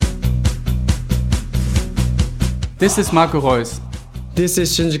This is Marco Reus. This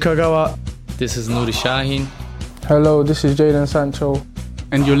is Shinji Kagawa. This is Nuri Sahin. Hello, this is Jadon Sancho.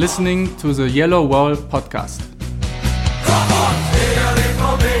 And you're listening to the Yellow Wall podcast.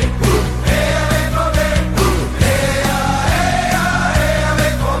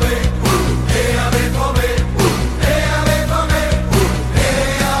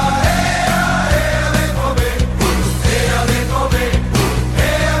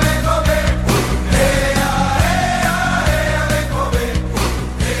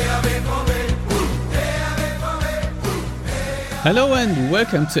 Hello and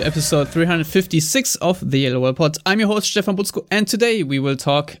welcome to episode 356 of the Yellow Wall Pod. I'm your host Stefan Butzko, and today we will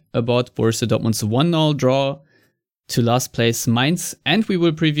talk about Borussia Dortmund's 1-0 draw to last place Mainz, and we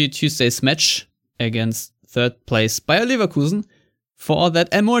will preview Tuesday's match against third place Bayer Leverkusen. For all that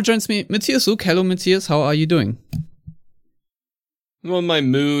and more joins me Matthias Zug. Hello Matthias, how are you doing? Well, my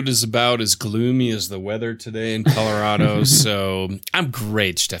mood is about as gloomy as the weather today in Colorado, so I'm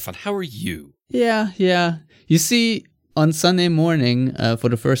great, Stefan. How are you? Yeah. You see, on Sunday morning, for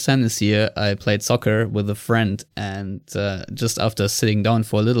the first time this year, I played soccer with a friend, and just after sitting down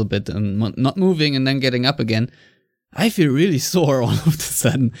for a little bit and not moving and then getting up again, I feel really sore all of a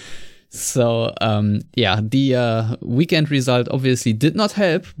sudden. So, the weekend result obviously did not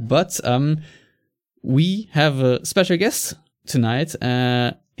help, but we have a special guest tonight.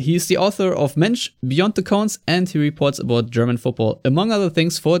 He's the author of Mensch Beyond the Cones, and he reports about German football, among other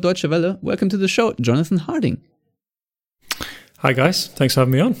things, for Deutsche Welle. Welcome to the show, Jonathan Harding. Hi guys, thanks for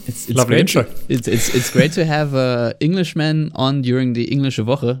having me on. It's lovely intro. It's great to have Englishmen on during the Englische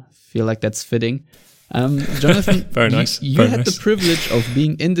Woche. Feel like that's fitting. Jonathan, very nice. You had the privilege of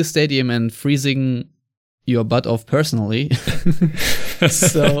being in the stadium and freezing your butt off personally.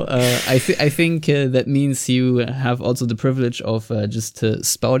 So I think that means you have also the privilege of just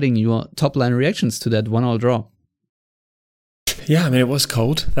spouting your top line reactions to that 1-1 draw. Yeah, I mean it was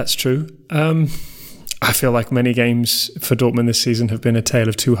cold. That's true. I feel like many games for Dortmund this season have been a tale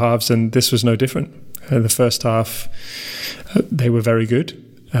of two halves, and this was no different. The first half, they were very good.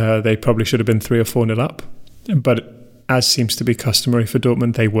 They probably should have been 3 or 4-0 up, but as seems to be customary for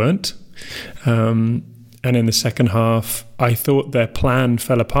Dortmund, they weren't. And in the second half, I thought their plan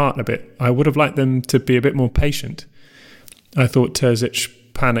fell apart a bit. I would have liked them to be a bit more patient. I thought Terzic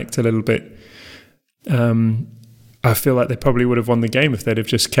panicked a little bit. I feel like they probably would have won the game if they'd have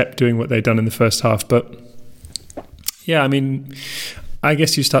just kept doing what they'd done in the first half. But yeah, I mean, I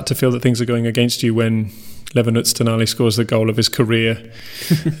guess you start to feel that things are going against you when Levin Öztunali scores the goal of his career.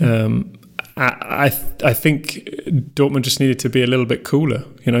 I think Dortmund just needed to be a little bit cooler,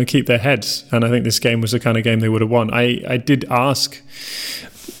 keep their heads. And I think this game was the kind of game they would have won. I did ask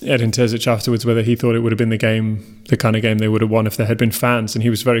Edin Terzic afterwards whether he thought it would have been the kind of game they would have won if there had been fans. And he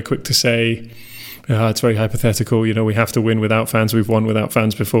was very quick to say, it's very hypothetical. We have to win without fans. We've won without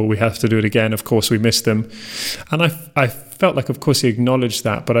fans before. We have to do it again. Of course, we missed them. And I felt like, of course, he acknowledged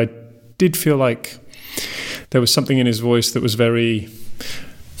that. But I did feel like there was something in his voice that was very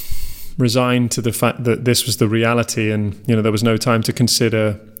resigned to the fact that this was the reality. And, there was no time to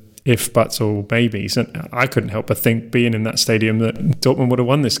consider if, buts, or maybes. And I couldn't help but think, being in that stadium, that Dortmund would have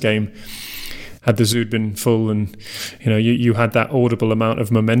won this game had the Zuid been full. And, you had that audible amount of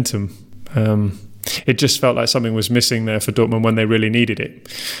momentum. It just felt like something was missing there for Dortmund when they really needed it.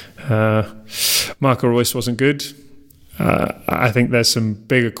 Marco Reus wasn't good. I think there's some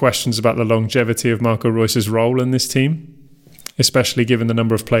bigger questions about the longevity of Marco Reus's role in this team, especially given the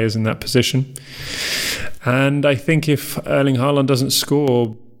number of players in that position. And I think if Erling Haaland doesn't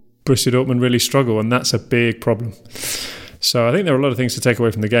score, Borussia Dortmund really struggle, and that's a big problem. So I think there are a lot of things to take away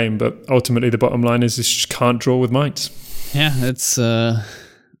from the game, but ultimately the bottom line is this just can't draw with Mainz. Yeah, it's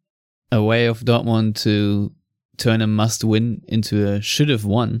a way of Dortmund to turn a must-win into a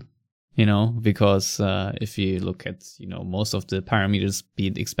should-have-won, because if you look at, most of the parameters, be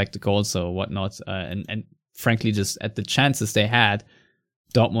it expected goals or whatnot, and frankly, just at the chances they had,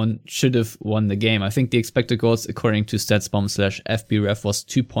 Dortmund should have won the game. I think the expected goals, according to StatsBomb/FBref, was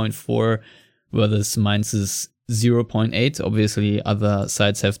 2.4, whereas Mainz's 0.8. Obviously, other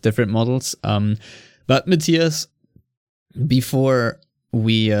sites have different models. But Matthias, before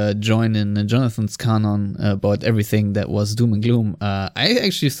we join in Jonathan's canon about everything that was doom and gloom, I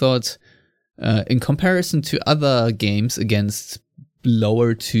actually thought, in comparison to other games against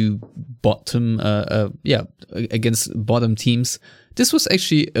lower to bottom, against bottom teams, this was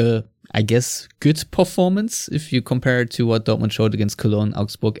actually I guess, good performance if you compare it to what Dortmund showed against Cologne,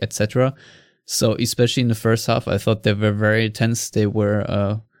 Augsburg, etc. So especially in the first half, I thought they were very tense. They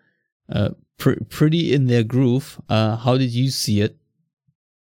were pretty in their groove. How did you see it?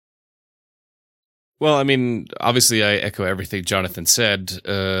 Well, I mean, obviously I echo everything Jonathan said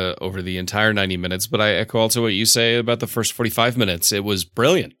over the entire 90 minutes, but I echo also what you say about the first 45 minutes. It was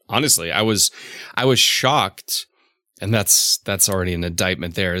brilliant. Honestly, I was shocked, and that's already an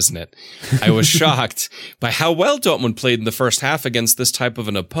indictment there, isn't it? I was shocked by how well Dortmund played in the first half against this type of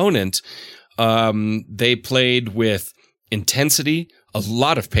an opponent. They played with intensity, a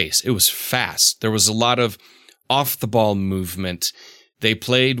lot of pace. It was fast. There was a lot of off the ball movement. They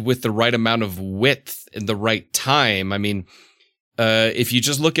played with the right amount of width in the right time. I mean, if you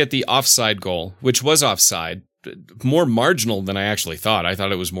just look at the offside goal, which was offside, more marginal than I actually thought. I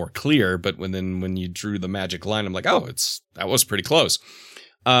thought it was more clear, but when you drew the magic line, I'm like, oh, that was pretty close.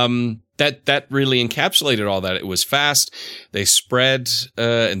 That really encapsulated all that. It was fast. They spread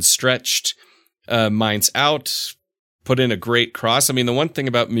and stretched Mainz out, put in a great cross. I mean, the one thing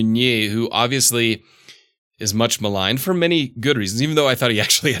about Meunier, who obviously is much maligned for many good reasons, even though I thought he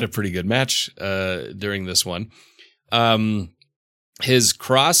actually had a pretty good match during this one. His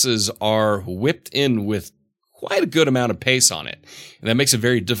crosses are whipped in with quite a good amount of pace on it. And that makes it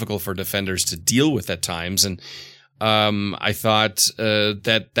very difficult for defenders to deal with at times. And I thought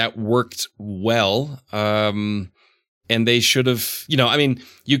that worked well. And they should have, I mean,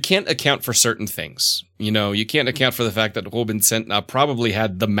 you can't account for certain things. You can't account for the fact that Robin Zentner probably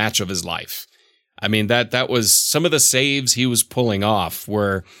had the match of his life. I mean, that was some of the saves he was pulling off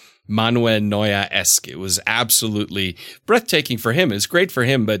were Manuel Neuer-esque. It was absolutely breathtaking for him. It's great for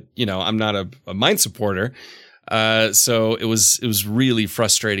him, but, I'm not a Mainz supporter. So it was really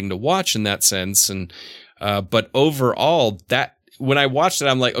frustrating to watch in that sense. And, but overall, that when I watched it,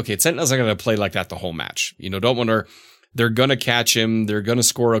 I'm like, okay, Zentner's not going to play like that the whole match. They're going to catch him. They're going to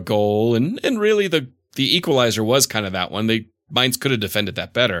score a goal. And really the equalizer was kind of that one. Mainz could have defended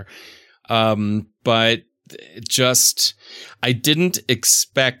that better. But I didn't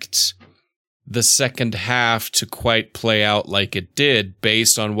expect the second half to quite play out like it did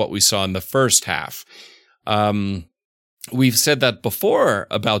based on what we saw in the first half. We've said that before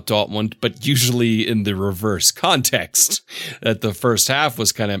about Dortmund, but usually in the reverse context, that the first half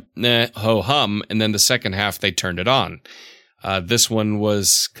was kind of ho-hum, and then the second half they turned it on. This one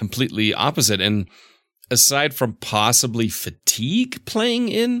was completely opposite, and aside from possibly fatigue playing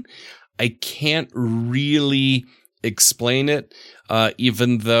in, I can't really explain it,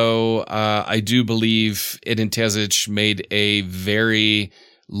 even though I do believe Edin Terzic made a very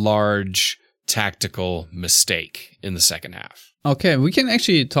large tactical mistake in the second half. Okay, we can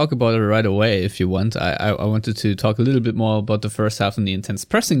actually talk about it right away if you want. I wanted to talk a little bit more about the first half and the intense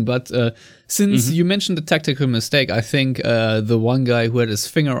pressing, but since you mentioned the tactical mistake, I think the one guy who had his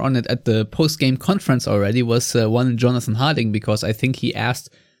finger on it at the post-game conference already was one Jonathan Harding, because I think he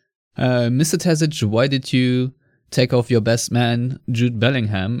asked, Mr. Terzic, why did you take off your best man, Jude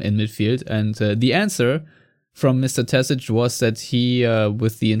Bellingham, in midfield? And the answer from Mr. Terzic was that he,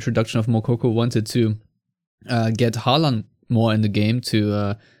 with the introduction of Moukoko, wanted to get Haaland more in the game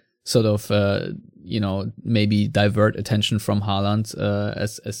to sort of, maybe divert attention from Haaland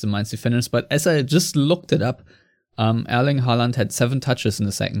as the Mainz defenders. But as I just looked it up, Erling Haaland had 7 touches in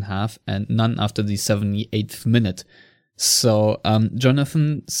the second half and none after the 78th minute. So,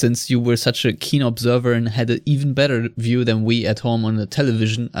 Jonathan, since you were such a keen observer and had an even better view than we at home on the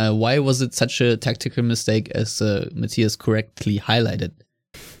television, why was it such a tactical mistake, as Matthias correctly highlighted?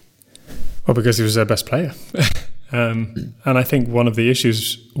 Well, because he was their best player. And I think one of the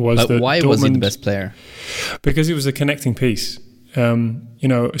issues was that why Dortmund, was he the best player? Because he was a connecting piece.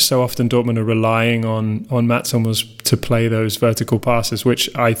 So often Dortmund are relying on Mats Hummels to play those vertical passes, which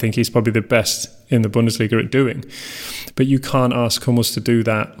I think he's probably the best in the Bundesliga at doing. But you can't ask Hummels to do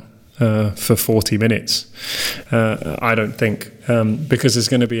that for 40 minutes, I don't think, because there's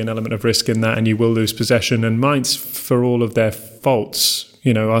going to be an element of risk in that and you will lose possession. And Mainz, for all of their faults,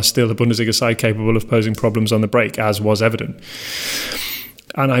 are still a Bundesliga side capable of posing problems on the break, as was evident.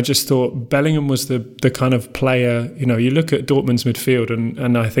 And I just thought Bellingham was the kind of player, you look at Dortmund's midfield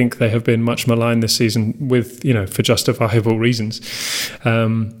and I think they have been much maligned this season with, for justifiable reasons.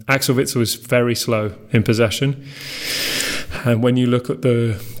 Axel Witsel was very slow in possession. And when you look at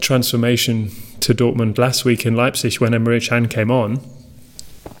the transformation to Dortmund last week in Leipzig when Emre Can came on,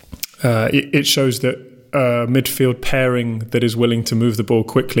 it shows that a midfield pairing that is willing to move the ball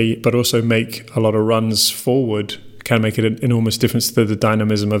quickly but also make a lot of runs forward can make an enormous difference to the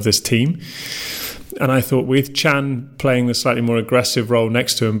dynamism of this team. And I thought with Can playing the slightly more aggressive role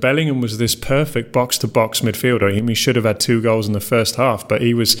next to him, Bellingham was this perfect box-to-box midfielder. I mean, he should have had 2 goals in the first half, but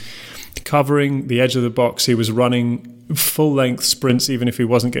he was covering the edge of the box. He was running full-length sprints even if he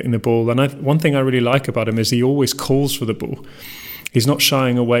wasn't getting the ball. And one thing I really like about him is he always calls for the ball. He's not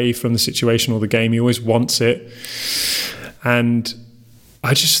shying away from the situation or the game. He always wants it. And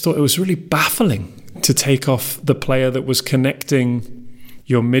I just thought it was really baffling to take off the player that was connecting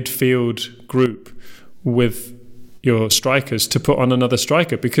your midfield group with your strikers to put on another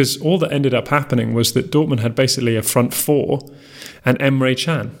striker, because all that ended up happening was that Dortmund had basically a front four and Emre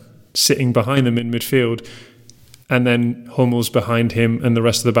Can sitting behind them in midfield, and then Hummels behind him and the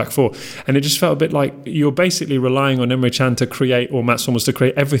rest of the back four. And it just felt a bit like you're basically relying on Emre Can to create, or Mats Hummels to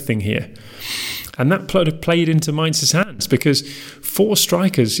create everything here. And that played into Mainz's hands, because 4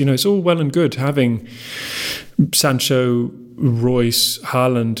 strikers, it's all well and good having Sancho, Royce,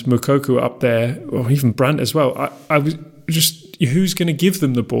 Haaland, Moukoko up there, or even Brandt as well. I was just, who's going to give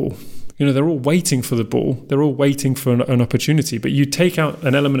them the ball? They're all waiting for the ball. They're all waiting for an opportunity. But you take out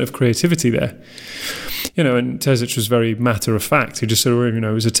an element of creativity there. And Terzic was very matter of fact. He just said,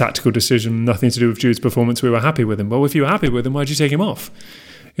 it was a tactical decision, nothing to do with Jude's performance. We were happy with him. Well, if you were happy with him, why'd you take him off?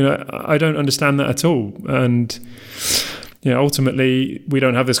 I don't understand that at all. And ultimately, we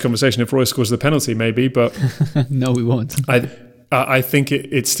don't have this conversation if Roy scores the penalty, maybe, but no, we won't. I think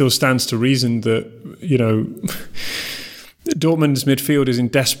it still stands to reason that Dortmund's midfield is in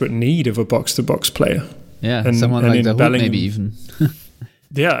desperate need of a box-to-box player. Yeah, and someone like Dahoud maybe even.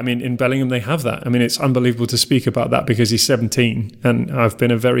 Yeah, in Bellingham they have that. It's unbelievable to speak about that because he's 17, and I've been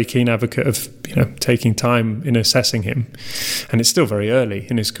a very keen advocate of taking time in assessing him, and it's still very early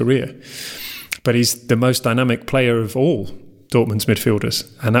in his career. But he's the most dynamic player of all Dortmund's midfielders,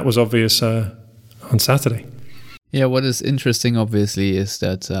 and that was obvious on Saturday. Yeah, what is interesting, obviously, is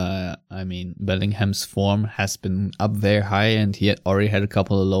that, Bellingham's form has been up there high, and he had already had a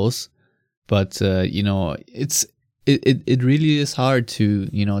couple of lows. But, it really is hard to,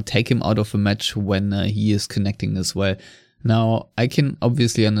 take him out of a match when he is connecting as well. Now, I can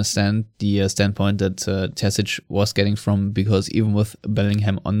obviously understand the standpoint that Terzic was getting from, because even with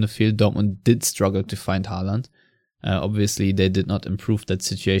Bellingham on the field, Dortmund did struggle to find Haaland. Obviously, they did not improve that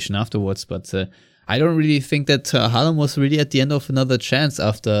situation afterwards, but I don't really think that Haaland was really at the end of another chance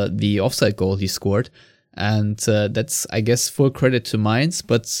after the offside goal he scored. And that's, I guess, full credit to Mainz,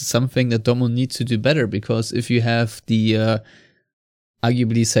 but something that Dortmund needs to do better, because if you have the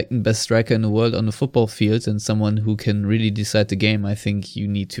arguably second best striker in the world on the football field and someone who can really decide the game, I think you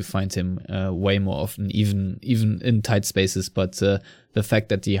need to find him way more often, even in tight spaces. But the fact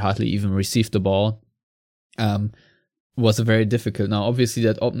that he hardly even received the ball was very difficult. Now, obviously,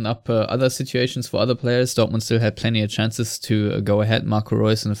 that opened up other situations for other players. Dortmund still had plenty of chances to go ahead. Marco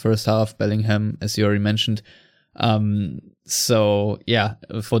Reus in the first half, Bellingham, as you already mentioned. So, yeah,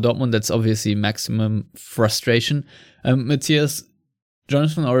 for Dortmund, that's obviously maximum frustration. Matthias,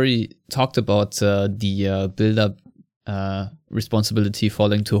 Jonathan already talked about the build-up responsibility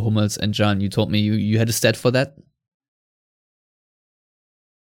falling to Hummels and Can. You told me you had a stat for that?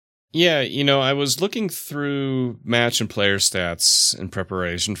 Yeah, I was looking through match and player stats in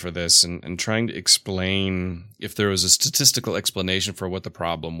preparation for this and trying to explain if there was a statistical explanation for what the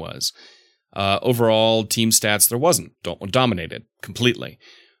problem was. Overall, team stats, there wasn't. Dortmund dominated completely.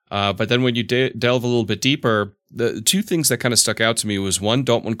 But then when you delve a little bit deeper, the 2 things that kind of stuck out to me was, one,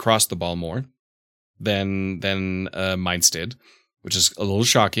 Dortmund crossed the ball more than Mainz did, which is a little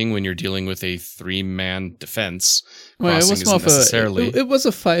shocking when you're dealing with a 3-man defense. Well, it was more of it was a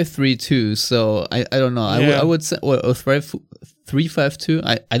 5-3-2, so I don't know. I would say, or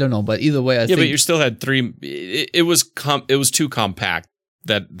 3-5-2. I don't know, but either way, I think. Yeah, but you still had 3. It was too compact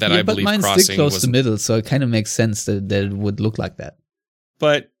that I believe crossing was. But mine stick close to middle, so it kind of makes sense that it would look like that.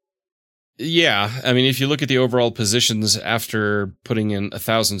 But yeah, if you look at the overall positions after putting in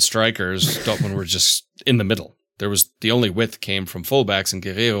 1,000 strikers, Dortmund were just in the middle. There was the only width came from fullbacks, and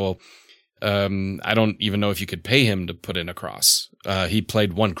Guerreiro, I don't even know if you could pay him to put in a cross. He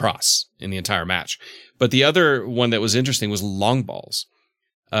played 1 cross in the entire match. But the other one that was interesting was long balls.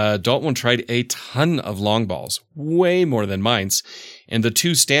 Dortmund tried a ton of long balls, way more than Mainz. And the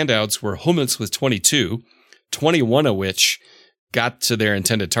 2 standouts were Hummels with 22, 21 of which got to their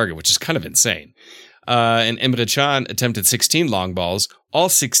intended target, which is kind of insane. And Emre Can attempted 16 long balls. All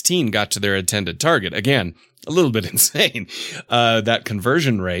 16 got to their intended target. Again, a little bit insane, that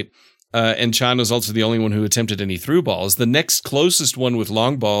conversion rate. And Can was also the only one who attempted any through balls. The next closest one with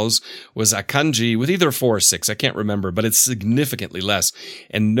long balls was Akanji with either 4 or 6. I can't remember, but it's significantly less.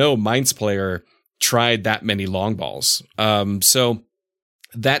 And no Mainz player tried that many long balls. So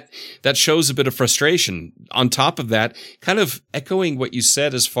that shows a bit of frustration. On top of that, kind of echoing what you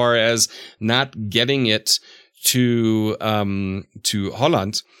said as far as not getting it to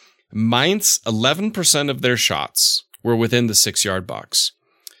Holland, Mainz, 11% of their shots were within the 6-yard box.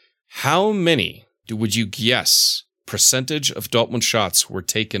 How many would you guess percentage of Dortmund shots were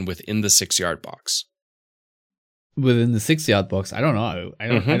taken within the 6-yard box? Within the 6-yard box, I don't know.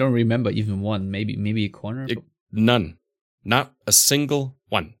 I don't remember even one. Maybe a corner. None. Not a single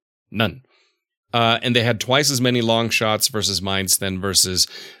one. None. And they had twice as many long shots versus Mainz than versus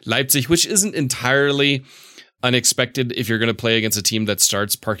Leipzig, which isn't entirely unexpected if you're going to play against a team that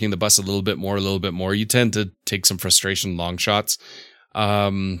starts parking the bus a little bit more. You tend to take some frustration long shots.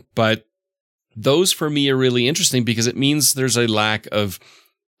 But those for me are really interesting because it means there's a lack of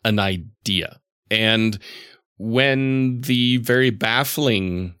an idea. And when the very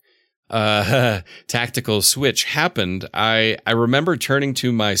baffling tactical switch happened, I remember turning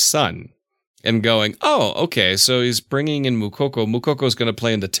to my son and going, oh, okay, so he's bringing in Moukoko. Moukoko's going to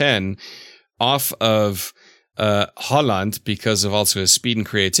play in the 10 off of Holland because of also his speed and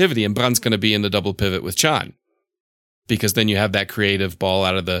creativity, and Brandt's going to be in the double pivot with Can. Because then you have that creative ball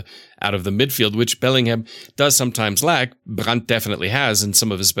out of the midfield, which Bellingham does sometimes lack. Brandt definitely has, and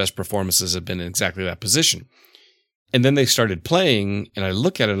some of his best performances have been in exactly that position. And then they started playing, and I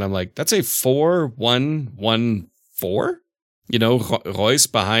look at it and I'm like, that's a 4-1-1-4? You know, Reus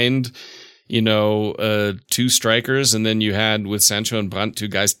behind, two strikers, and then you had with Sancho and Brandt 2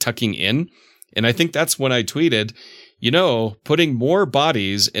 guys tucking in. And I think that's when I tweeted, putting more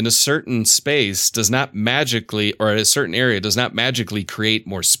bodies in a certain space does not magically, or a certain area does not magically create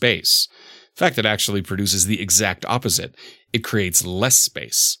more space. In fact, it actually produces the exact opposite. It creates less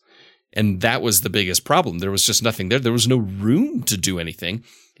space. And that was the biggest problem. There was just nothing there. There was no room to do anything.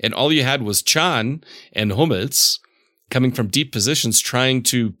 And all you had was Can and Hummels coming from deep positions trying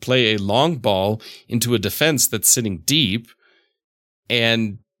to play a long ball into a defense that's sitting deep.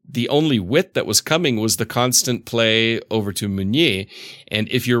 And the only width that was coming was the constant play over to Meunier. And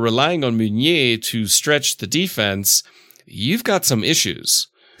if you're relying on Meunier to stretch the defense, you've got some issues.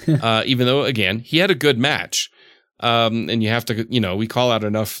 Even though, again, he had a good match. And you have to, we call out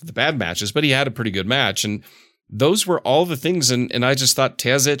enough the bad matches, but he had a pretty good match. And those were all the things. And I just thought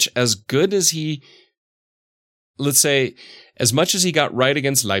Terzic, as good as he, let's say, as much as he got right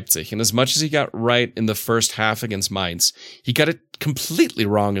against Leipzig and as much as he got right in the first half against Mainz, he got it completely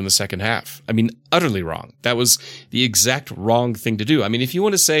wrong in the second half. I mean, utterly wrong. That was the exact wrong thing to do. I mean, if you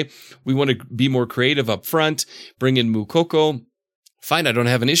want to say we want to be more creative up front, bring in Moukoko, fine, I don't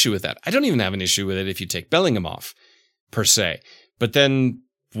have an issue with that. I don't even have an issue with it if you take Bellingham off, per se. But then,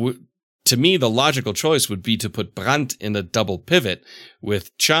 to me, the logical choice would be to put Brandt in a double pivot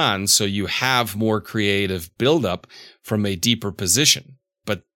with Can, so you have more creative buildup from a deeper position.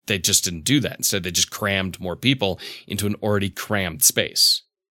 But they just didn't do that. Instead, they just crammed more people into an already crammed space.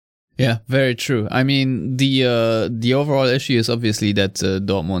 Yeah, very true. I mean, the overall issue is obviously that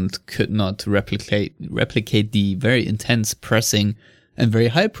Dortmund could not replicate the very intense pressing and very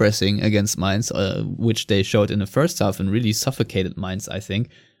high pressing against Mainz, which they showed in the first half and really suffocated Mainz, I think.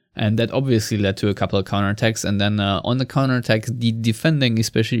 And that obviously led to a couple of counterattacks. And then on the counterattack, the defending,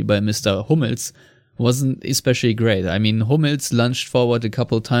 especially by Mr. Hummels, wasn't especially great. I mean, Hummels lunged forward a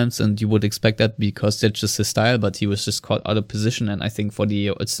couple of times, and you would expect that because that's just his style, but he was just caught out of position. And I think for the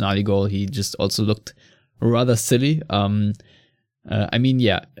Öztunali goal, he just also looked rather silly. I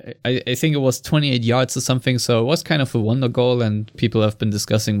think it was 28 yards or something, so it was kind of a wonder goal, and people have been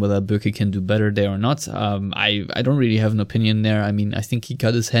discussing whether Bürki can do better there or not. I don't really have an opinion there. I mean, I think he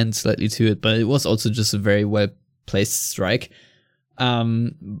got his hand slightly to it, but it was also just a very well-placed strike.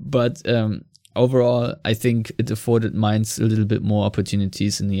 But overall, I think it afforded Mainz a little bit more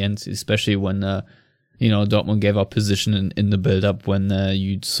opportunities in the end, especially when, Dortmund gave up position in the build-up when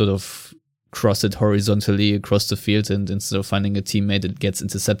you sort of cross it horizontally across the field, and instead of finding a teammate that gets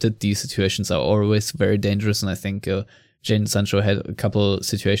intercepted, these situations are always very dangerous. And I think Jadon Sancho had a couple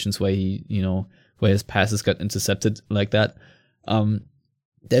situations where where his passes got intercepted like that.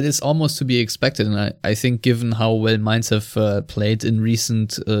 That is almost to be expected, and I think given how well Mainz have played in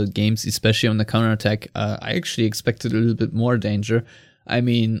recent games, especially on the counterattack, I actually expected a little bit more danger. I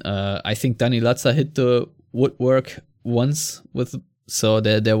mean, I think Dani Latza hit the woodwork once so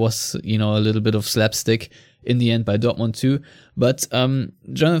there was, a little bit of slapstick in the end by Dortmund too. But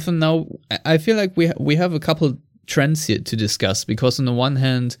Jonathan, now I feel like we have a couple trends here to discuss, because on the one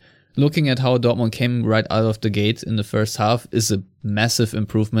hand, looking at how Dortmund came right out of the gate in the first half is a massive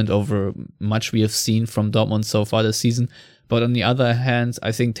improvement over much we have seen from Dortmund so far this season. But on the other hand,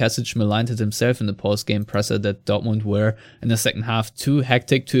 I think Terzic maligned it himself in the post-game presser that Dortmund were in the second half too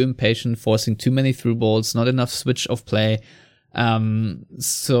hectic, too impatient, forcing too many through balls, not enough switch of play.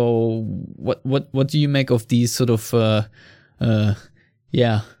 So what do you make of these sort of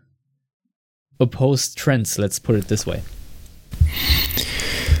opposed trends, let's put it this way?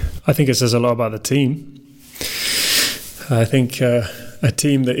 I think it says a lot about the team. I think a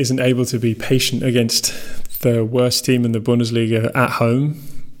team that isn't able to be patient against the worst team in the Bundesliga at home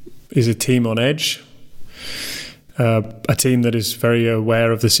is a team on edge. A team that is very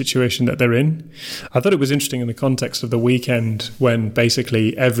aware of the situation that they're in. I thought it was interesting in the context of the weekend when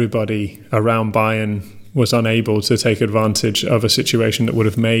basically everybody around Bayern was unable to take advantage of a situation that would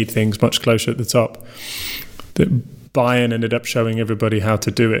have made things much closer at the top. That Bayern ended up showing everybody how to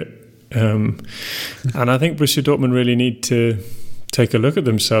do it. And I think Borussia Dortmund really need to take a look at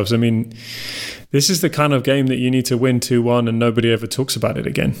themselves. I mean, this is the kind of game that you need to win 2-1 and nobody ever talks about it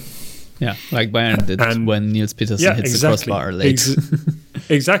again. Yeah, like Bayern did when Niels Petersen hits the crossbar late.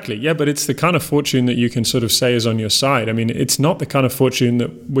 Exactly, yeah, but it's the kind of fortune that you can sort of say is on your side. I mean, it's not the kind of fortune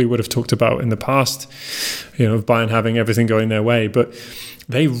that we would have talked about in the past, of Bayern having everything going their way, but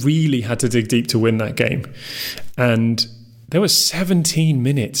they really had to dig deep to win that game. And there was 17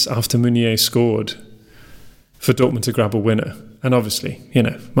 minutes after Meunier scored for Dortmund to grab a winner. And obviously,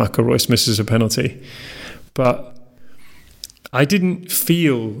 Marco Reus misses a penalty. But I didn't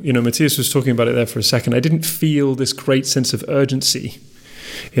feel, Matthias was talking about it there for a second, I didn't feel this great sense of urgency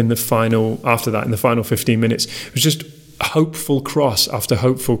in the final 15 minutes. It was just hopeful cross after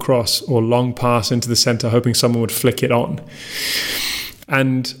hopeful cross or long pass into the centre, hoping someone would flick it on.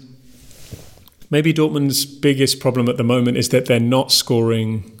 And maybe Dortmund's biggest problem at the moment is that they're not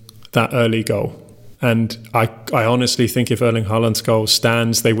scoring that early goal. And I honestly think if Erling Haaland's goal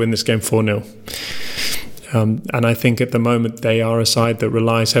stands, they win this game 4-0. And I think at the moment they are a side that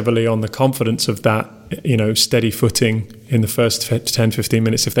relies heavily on the confidence of that, steady footing in the first 10, 15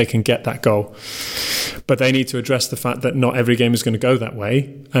 minutes if they can get that goal. But they need to address the fact that not every game is going to go that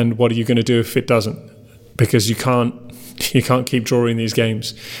way. And what are you going to do if it doesn't? Because you can't keep drawing these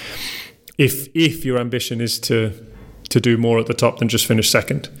games. If your ambition is to do more at the top than just finish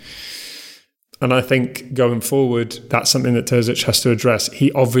second. And I think going forward, that's something that Terzic has to address.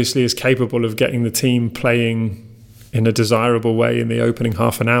 He obviously is capable of getting the team playing in a desirable way in the opening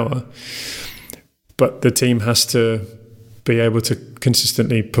half an hour. But the team has to be able to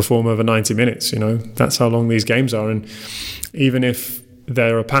consistently perform over 90 minutes. That's how long these games are. And even if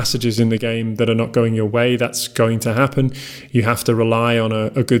there are passages in the game that are not going your way, that's going to happen. You have to rely on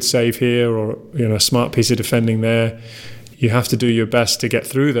a good save here or a smart piece of defending there. You have to do your best to get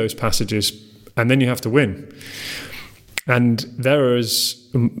through those passages. And then you have to win. And there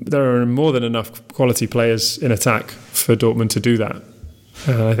are more than enough quality players in attack for Dortmund to do that.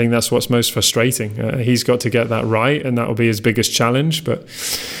 I think that's what's most frustrating. He's got to get that right, and that will be his biggest challenge. But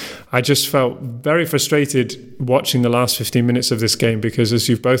I just felt very frustrated watching the last 15 minutes of this game because, as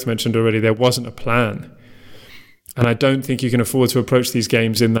you've both mentioned already, there wasn't a plan. And I don't think you can afford to approach these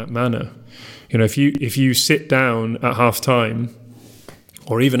games in that manner. If you sit down at half-time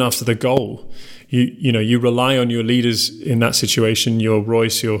or even after the goal, you rely on your leaders in that situation, your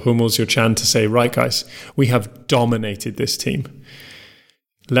Reus, your Hummels, your Can, to say, right, guys, we have dominated this team.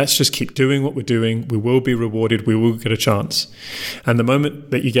 Let's just keep doing what we're doing. We will be rewarded. We will get a chance. And the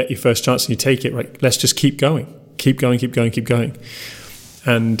moment that you get your first chance and you take it, right, let's just keep going. Keep going, keep going, keep going.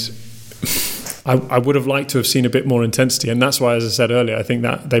 And I would have liked to have seen a bit more intensity. And that's why, as I said earlier, I think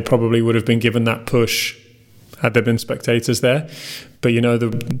that they probably would have been given that push had there been spectators there. But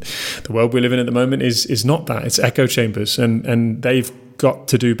the world we live in at the moment is not that. It's echo chambers, and they've got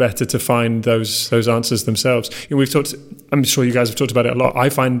to do better to find those answers themselves. I'm sure you guys have talked about it a lot. I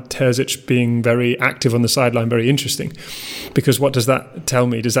find Terzic being very active on the sideline very interesting, because what does that tell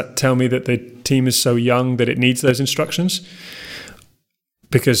me? Does that tell me that the team is so young that it needs those instructions?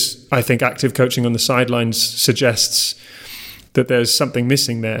 Because I think active coaching on the sidelines suggests that there's something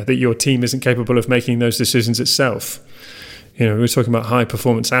missing there, that your team isn't capable of making those decisions itself. We're talking about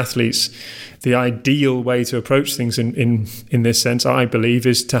high-performance athletes. The ideal way to approach things in this sense, I believe,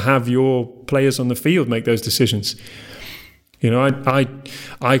 is to have your players on the field make those decisions.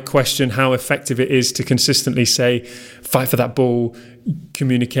 I question how effective it is to consistently say, fight for that ball,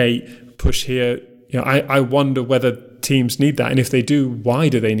 communicate, push here. I wonder whether teams need that, and if they do, why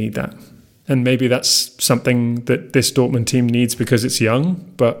do they need that? And maybe that's something that this Dortmund team needs because it's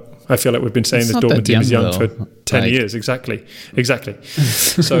young, but I feel like we've been saying this Dortmund team is young for 10 years. Exactly.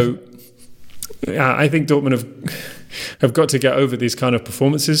 So I think Dortmund have got to get over these kind of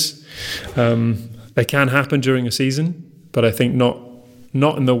performances. They can happen during a season, but I think not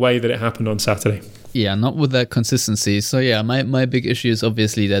in the way that it happened on Saturday. Yeah, not with that consistency. So yeah, my big issue is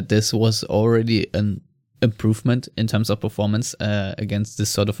obviously that this was already an improvement in terms of performance against this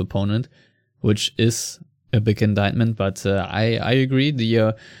sort of opponent, which is a big indictment. But I agree.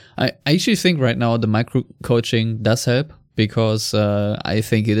 I actually think right now the micro coaching does help because I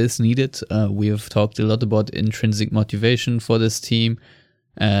think it is needed. We have talked a lot about intrinsic motivation for this team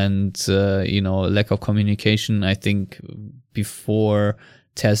and, lack of communication. I think before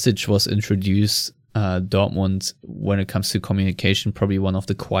Terzic was introduced, Dortmund, when it comes to communication, probably one of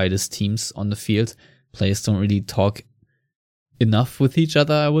the quietest teams on the field. Players don't really talk enough with each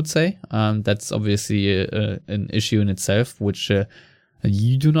other, I would say. That's obviously an issue in itself, which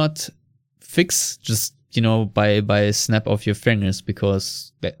you do not fix just, by a snap of your fingers,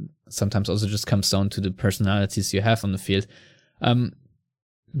 because that sometimes also just comes down to the personalities you have on the field.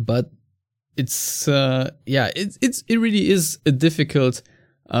 But it's, it really is a difficult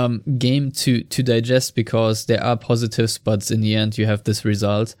game to digest, because there are positives, but in the end you have this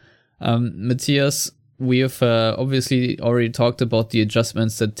result. Matthias, we have obviously already talked about the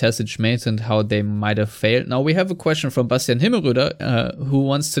adjustments that Terzic made and how they might have failed. Now we have a question from Bastian Himmelröder, who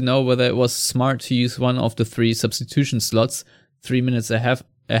wants to know whether it was smart to use one of the 3 substitution slots 3 minutes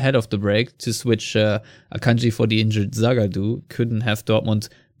ahead of the break to switch Akanji for the injured Zagadou. Couldn't have Dortmund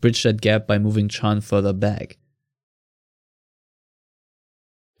bridge that gap by moving Can further back.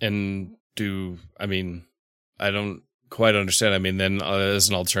 And I don't quite understand. Then as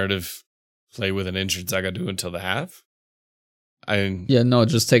an alternative, play with an injured Zagadou until the half?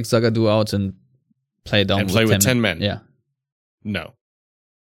 Just take Zagadou out and play down. And play with 10 men. Yeah. No.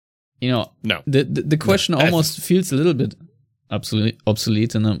 No. The question almost feels a little bit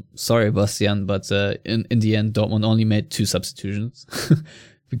obsolete, and I'm sorry, Bastian, but in the end, Dortmund only made 2 substitutions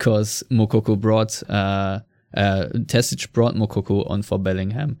because Moukoko Terzic brought Moukoko on for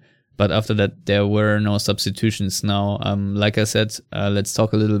Bellingham. But after that, there were no substitutions. Now, like I said, let's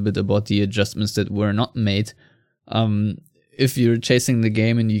talk a little bit about the adjustments that were not made. If you're chasing the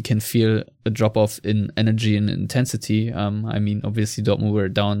game and you can feel a drop-off in energy and intensity, obviously Dortmund were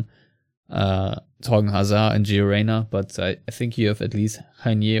down Torgen Hazard and Gio Reyna, but I think you have at least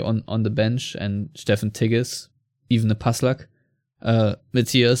Reinier on the bench and Steffen Tigges, even a Paslak.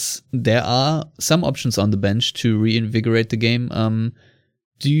 Matthias, there are some options on the bench to reinvigorate the game.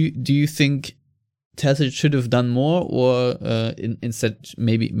 Do you think Terzic should have done more, or instead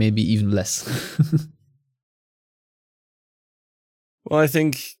maybe even less? Well, I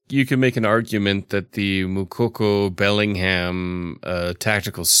think you can make an argument that the Moukoko Bellingham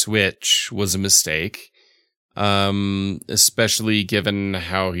tactical switch was a mistake, especially given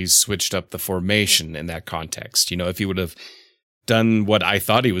how he switched up the formation in that context. If he would have done what I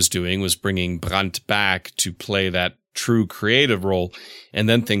thought he was doing, was bringing Brandt back to play that true creative role, and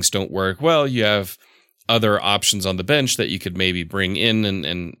then things don't work well, you have other options on the bench that you could maybe bring in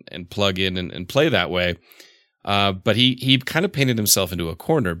and plug in and play that way. But he kind of painted himself into a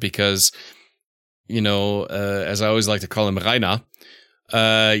corner because, as I always like to call him, Reina,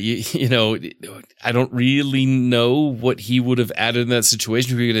 I don't really know what he would have added in that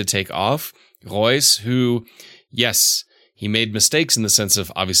situation if he were going to take off Reus, who, yes, he made mistakes in the sense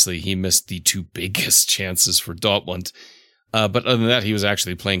of, obviously, he missed the 2 biggest chances for Dortmund. But other than that, he was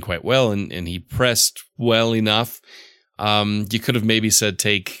actually playing quite well, and he pressed well enough. You could have maybe said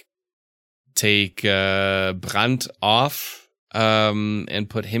take Brandt off and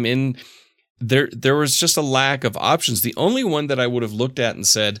put him in. There was just a lack of options. The only one that I would have looked at and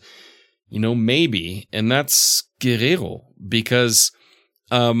said, maybe, and that's Guerreiro, because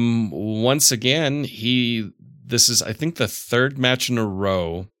once again, this is, I think, the 3rd match in a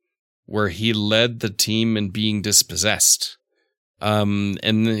row where he led the team in being dispossessed. And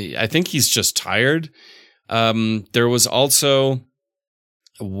I think he's just tired. There was also,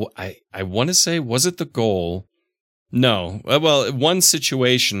 I want to say, was it the goal? No. Well, one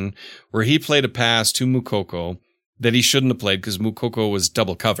situation where he played a pass to Moukoko that he shouldn't have played because Moukoko was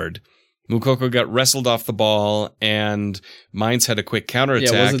double covered. Moukoko got wrestled off the ball, and Mainz had a quick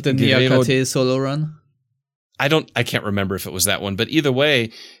counterattack. Yeah, was it the Niakate solo run? I can't remember if it was that one, but either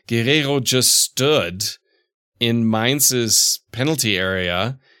way, Guerreiro just stood in Mainz's penalty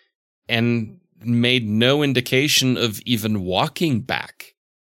area and made no indication of even walking back.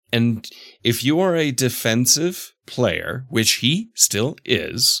 And if you are a defensive player, which he still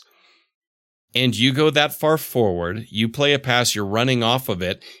is, and you go that far forward, you play a pass, you're running off of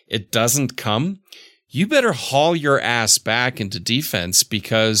it, it doesn't come, you better haul your ass back into defense,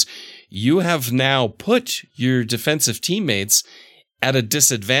 because you have now put your defensive teammates at a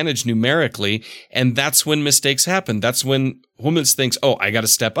disadvantage numerically, and that's when mistakes happen. That's when Hummels thinks, oh, I got to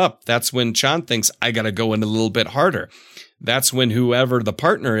step up. That's when Can thinks, I got to go in a little bit harder. That's when whoever the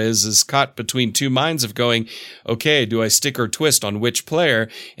partner is caught between 2 minds of going, okay, do I stick or twist on which player?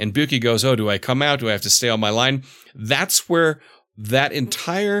 And Buki goes, oh, do I come out? Do I have to stay on my line? That's where that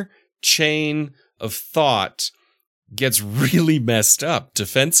entire chain of thought gets really messed up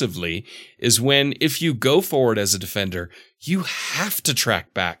defensively is when, if you go forward as a defender, you have to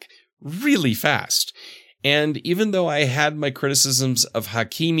track back really fast. And even though I had my criticisms of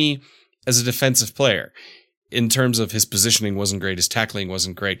Hakimi as a defensive player, in terms of his positioning wasn't great, his tackling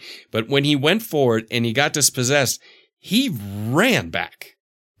wasn't great, but when he went forward and he got dispossessed, he ran back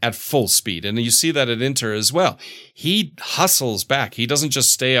at full speed. And you see that at Inter as well. He hustles back. He doesn't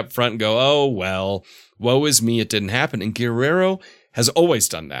just stay up front and go, oh, well, woe is me, it didn't happen. And Guerrero has always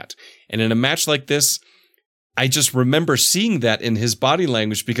done that. And in a match like this, I just remember seeing that in his body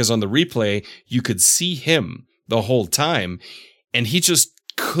language, because on the replay, you could see him the whole time. And he just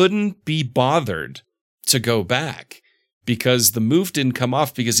couldn't be bothered to go back because the move didn't come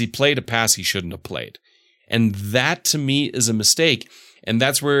off because he played a pass he shouldn't have played. And that to me is a mistake. And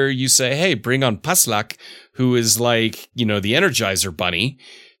that's where you say, hey, bring on Paslak, who is like, the Energizer Bunny,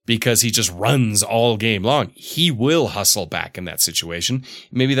 because he just runs all game long. He will hustle back in that situation.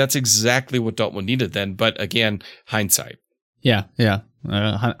 Maybe that's exactly what Dortmund needed then. But again, hindsight. Yeah.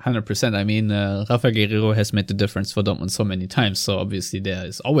 100%. I mean, Rafa Guerrero has made the difference for Dortmund so many times. So obviously there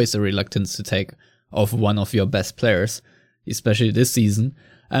is always a reluctance to take off one of your best players, especially this season.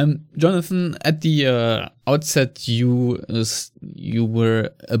 Jonathan, at the outset, you were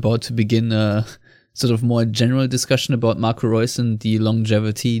about to begin a sort of more general discussion about Marco Reus and the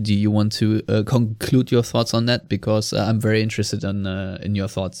longevity. Do you want to conclude your thoughts on that? Because I'm very interested in your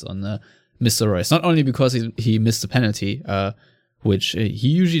thoughts on Mr. Reus. Not only because he missed a penalty, which he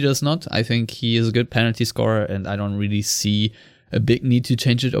usually does not. I think he is a good penalty scorer, and I don't really see a big need to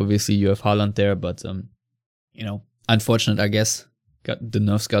change it. Obviously, you have Haaland there, but unfortunate, I guess. The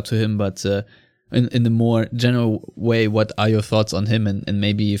nerves got to him, but in the more general way, what are your thoughts on him? And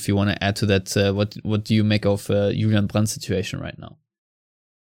maybe if you want to add to that, what do you make of Julian Brandt's situation right now?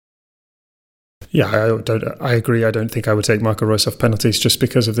 Yeah, I agree. I don't think I would take Marco Reus off penalties just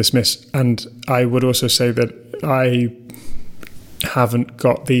because of this miss. And I would also say that I haven't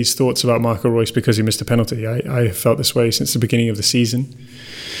got these thoughts about Marco Reus because he missed a penalty. I felt this way since the beginning of the season,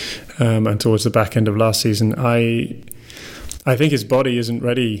 and towards the back end of last season. I think his body isn't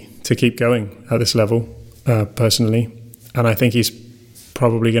ready to keep going at this level, personally. And I think he's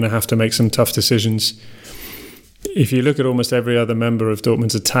probably going to have to make some tough decisions. If you look at almost every other member of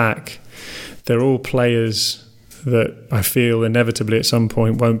Dortmund's attack, they're all players that I feel inevitably at some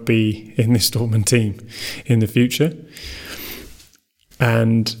point won't be in this Dortmund team in the future.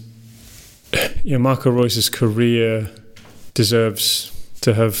 And Marco Reus's career deserves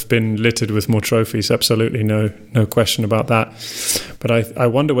to have been littered with more trophies, absolutely, no question about that. But I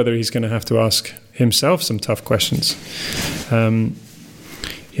wonder whether he's going to have to ask himself some tough questions.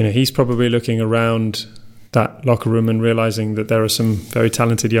 He's probably looking around that locker room and realizing that there are some very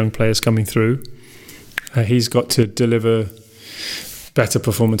talented young players coming through. He's got to deliver better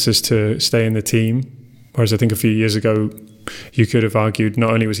performances to stay in the team. Whereas I think a few years ago, you could have argued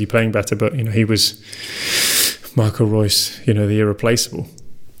not only was he playing better, but he was Marco Reus, the irreplaceable.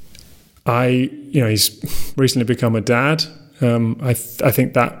 He's recently become a dad. I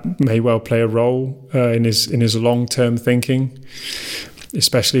think that may well play a role in his long-term thinking,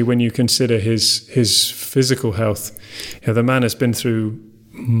 especially when you consider his physical health. The man has been through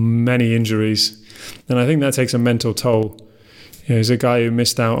many injuries, and I think that takes a mental toll. He's a guy who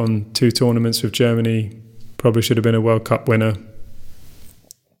missed out on 2 tournaments with Germany, probably should have been a World Cup winner.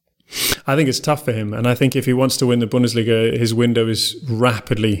 I think it's tough for him, and I think if he wants to win the Bundesliga, his window is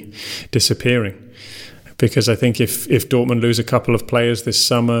rapidly disappearing. Because I think if Dortmund lose a couple of players this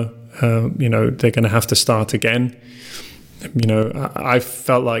summer, they're going to have to start again. I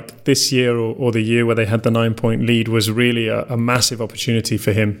felt like this year or the year where they had the 9-point lead was really a massive opportunity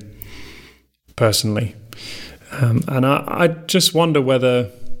for him, personally. And I just wonder whether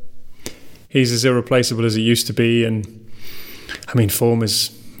he's as irreplaceable as he used to be. And form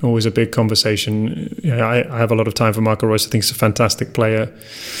is always a big conversation. I have a lot of time for Marco Reus. I think he's a fantastic player.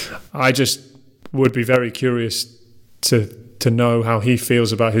 I just would be very curious to know how he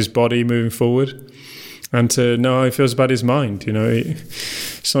feels about his body moving forward, and to know how he feels about his mind.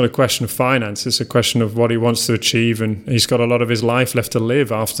 It's not a question of finance, it's a question of what he wants to achieve, and he's got a lot of his life left to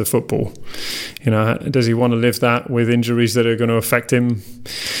live after football. Does he want to live that with injuries that are going to affect him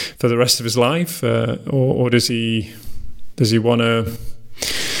for the rest of his life, or does he want to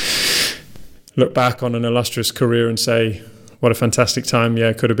look back on an illustrious career and say, what a fantastic time, yeah,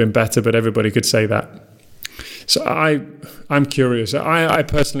 it could have been better, but everybody could say that. So I'm curious. I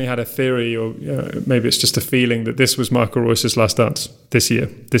personally had a theory, or maybe it's just a feeling, that this was Marco Reus's last dance this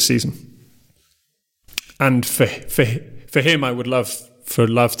season. And for him, I would love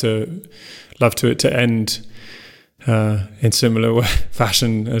to end in similar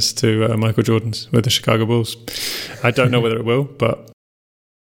fashion as to Michael Jordan's with the Chicago Bulls. I don't know whether it will, but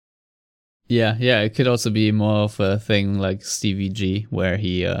yeah, it could also be more of a thing like Stevie G, where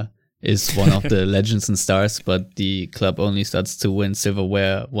he is one of the legends and stars, but the club only starts to win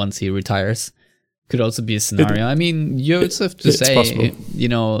silverware once he retires. Could also be a scenario. I mean, you also have to say, possible. You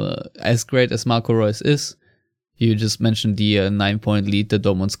know, as great as Marco Reus is, you just mentioned the 9-point lead that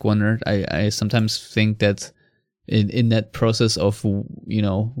Dortmund squandered. I sometimes think that in that process of, you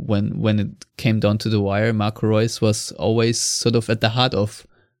know, when it came down to the wire, Marco Reus was always sort of at the heart of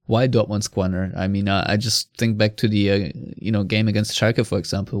why Dortmund squandered. I mean, I just think back to the game against Schalke, for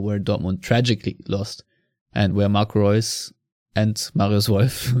example, where Dortmund tragically lost, and where Marco Reus and Marius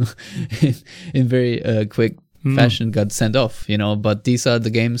Wolf in very quick fashion got sent off. You know, but these are the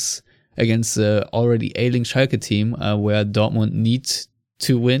games against the already ailing Schalke team where Dortmund needs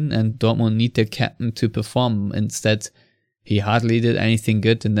to win and Dortmund need their captain to perform. Instead, he hardly did anything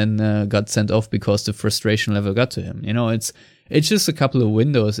good and then got sent off because the frustration level got to him. You know, it's just a couple of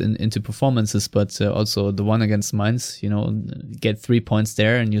windows into performances, but also the one against Mainz, you know, get 3 points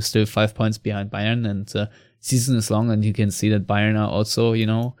there and you're still 5 points behind Bayern, and season is long and you can see that Bayern are also, you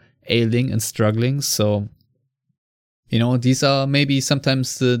know, ailing and struggling. So, you know, these are maybe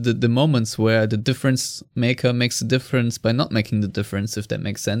sometimes the moments where the difference maker makes a difference by not making the difference, if that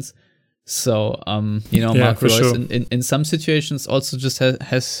makes sense. So, you know, Marco Reus in some situations also just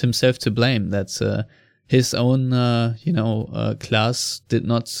has himself to blame, that his own, class did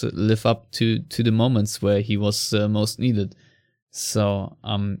not live up to the moments where he was most needed. So,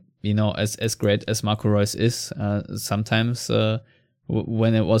 you know, as great as Marco Reus is, sometimes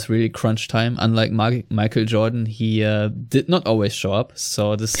when it was really crunch time, unlike Michael Jordan, he did not always show up.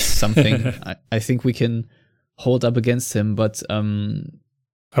 So this is something I think we can hold up against him. But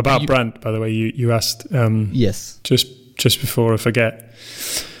about Brandt, by the way, you asked. Yes. Just before I forget,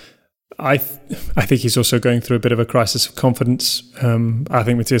 I think he's also going through a bit of a crisis of confidence. I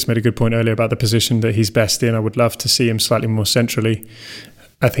think Matthias made a good point earlier about the position that he's best in. I would love to see him slightly more centrally.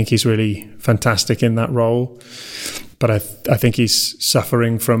 I think he's really fantastic in that role. But I think he's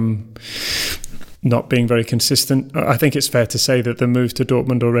suffering from not being very consistent. I think it's fair to say that the move to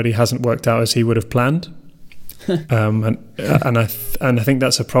Dortmund already hasn't worked out as he would have planned. And I think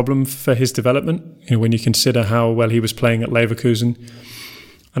that's a problem for his development, you know, when you consider how well he was playing at Leverkusen.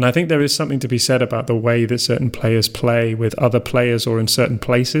 And I think there is something to be said about the way that certain players play with other players or in certain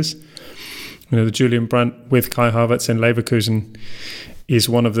places. You know, the Julian Brandt with Kai Havertz in Leverkusen is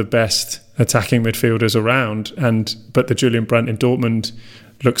one of the best attacking midfielders around, but the Julian Brandt in Dortmund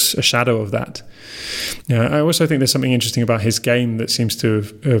looks a shadow of that. I also think there's something interesting about his game that seems to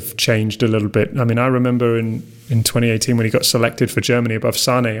have changed a little bit. I mean, I remember in 2018 when he got selected for Germany above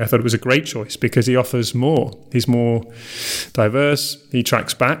Sané, I thought it was a great choice because he offers more. He's more diverse, he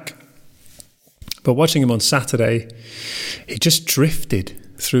tracks back. But watching him on Saturday, he just drifted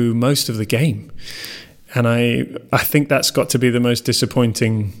through most of the game. And I think that's got to be the most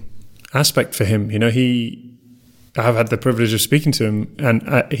disappointing aspect for him. You know, I've had the privilege of speaking to him,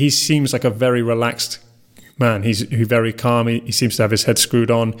 and he seems like a very relaxed man. He's very calm. He seems to have his head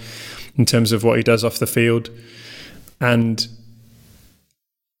screwed on in terms of what he does off the field. And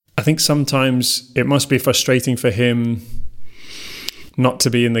I think sometimes it must be frustrating for him not to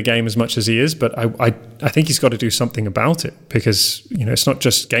be in the game as much as he is, but I think he's got to do something about it, because, you know, it's not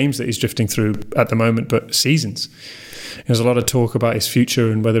just games that he's drifting through at the moment, but seasons. There's a lot of talk about his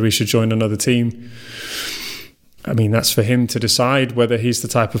future and whether he should join another team. I mean, that's for him to decide whether he's the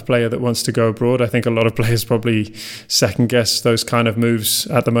type of player that wants to go abroad. I think a lot of players probably second guess those kind of moves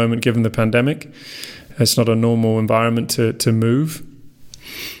at the moment, given the pandemic. It's not a normal environment to move.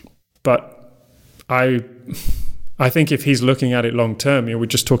 But I think if he's looking at it long term, you know, we're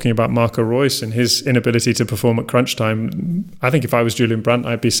just talking about Marco Reus and his inability to perform at crunch time. I think if I was Julian Brandt,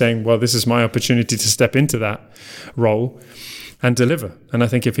 I'd be saying, well, this is my opportunity to step into that role and deliver. And I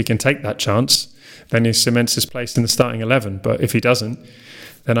think if he can take that chance, then he cements his place in the starting 11. But if he doesn't,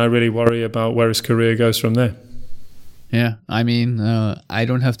 then I really worry about where his career goes from there. Yeah, I mean, I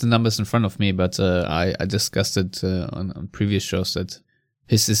don't have the numbers in front of me, but I discussed it on previous shows that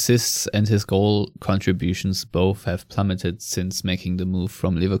his assists and his goal contributions both have plummeted since making the move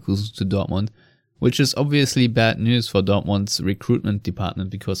from Leverkusen to Dortmund, which is obviously bad news for Dortmund's recruitment department,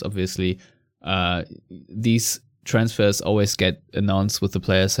 because obviously these transfers always get announced with the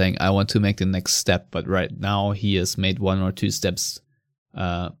player saying, I want to make the next step. But right now he has made 1 or 2 steps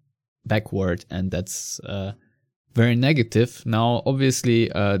backward, and that's very negative. Now, obviously,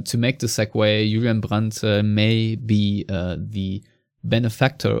 to make the segue, Julian Brandt may be the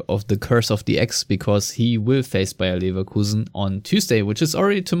benefactor of the curse of the X, because he will face Bayer Leverkusen on Tuesday, which is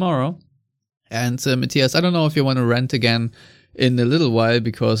already tomorrow. And Matthias, I don't know if you want to rant again in a little while,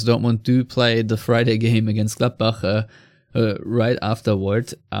 because Dortmund do play the Friday game against Gladbach right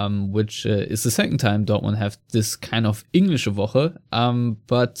afterward, which is the second time Dortmund have this kind of Englische Woche.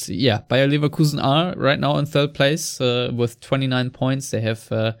 But yeah, Bayer Leverkusen are right now in third place with 29 points. They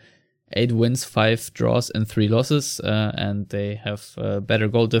have 8 wins, 5 draws, and 3 losses, and they have better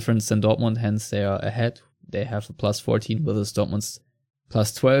goal difference than Dortmund, hence they are ahead. They have a plus 14 versus Dortmund's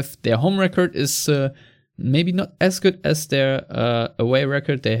plus 12. Their home record is maybe not as good as their away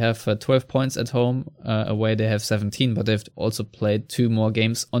record. They have 12 points at home. Away they have 17, but they've also played 2 more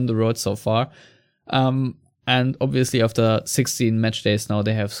games on the road so far. And obviously after 16 match days now,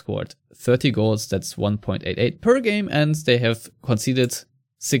 they have scored 30 goals. That's 1.88 per game, and they have conceded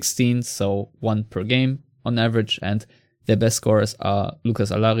 16, so 1 per game on average. And their best scorers are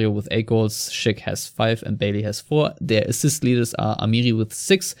Lucas Alario with 8 goals, Schick has 5, and Bailey has 4. Their assist leaders are Amiri with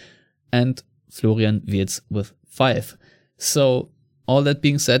 6 and Florian Wirtz with 5. So all that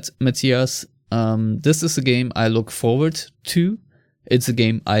being said, Matthias, this is a game I look forward to. It's a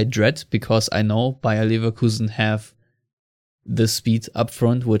game I dread, because I know Bayer Leverkusen have the speed up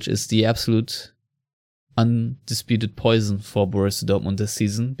front, which is the absolute undisputed poison for Borussia Dortmund this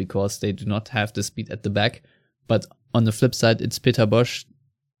season, because they do not have the speed at the back. But on the flip side, it's Peter Bosz.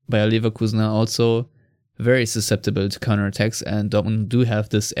 Bayer Leverkusen are also very susceptible to counterattacks, and Dortmund do have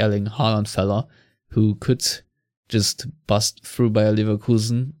this Erling Haaland fella who could just bust through Bayer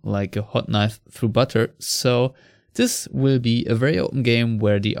Leverkusen like a hot knife through butter. So this will be a very open game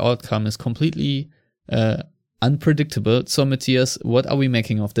where the outcome is completely unpredictable. So Matthias, what are we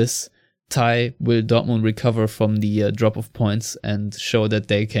making of this tie? Will Dortmund recover from the drop of points and show that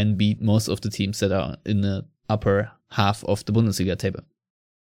they can beat most of the teams that are in the upper half of the Bundesliga table?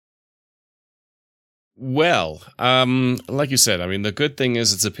 Well, like you said, I mean, the good thing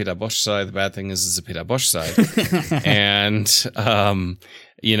is it's a Peter Bosz side. The bad thing is it's a Peter Bosz side. And,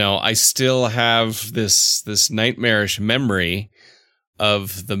 I still have this nightmarish memory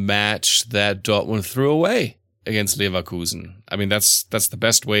of the match that Dortmund threw away against Leverkusen. I mean, that's the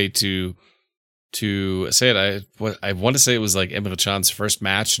best way to say it. I want to say it was like Emre Can's first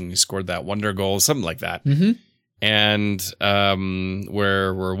match, and he scored that wonder goal, something like that. Mm-hmm. And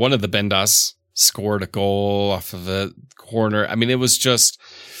where one of the Bendas scored a goal off of a corner. I mean, it was just,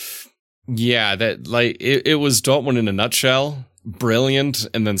 that like it was Dortmund in a nutshell. Brilliant,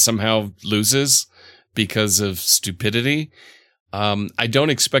 and then somehow loses because of stupidity. I don't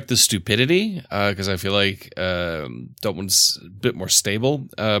expect the stupidity because I feel like Dortmund's a bit more stable.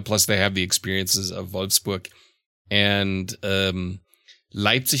 Plus, they have the experiences of Wolfsburg and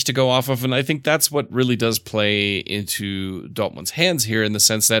Leipzig to go off of, and I think that's what really does play into Dortmund's hands here, in the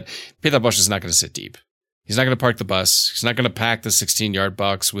sense that Peter Bosz is not going to sit deep. He's not going to park the bus. He's not going to pack the 16-yard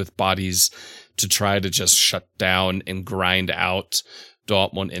box with bodies to try to just shut down and grind out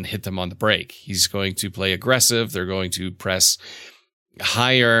Dortmund and hit them on the break. He's going to play aggressive. They're going to press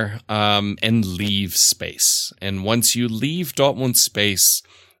higher and leave space. And once you leave Dortmund space,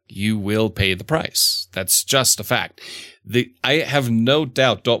 you will pay the price. That's just a fact. I have no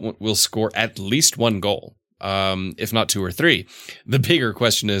doubt Dortmund will score at least 1 goal, if not 2 or 3. The bigger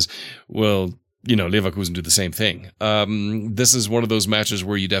question is, will Leverkusen do the same thing? This is one of those matches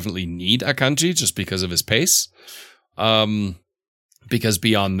where you definitely need Akanji just because of his pace. Because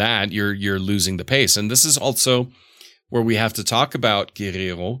beyond that, you're losing the pace. And this is also where we have to talk about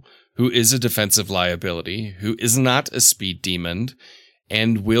Guerreiro, who is a defensive liability, who is not a speed demon,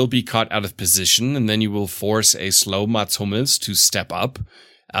 and will be caught out of position, and then you will force a slow Mats Hummels to step up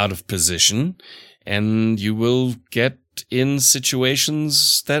out of position, and you will get in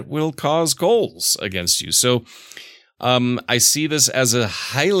situations that will cause goals against you. So I see this as a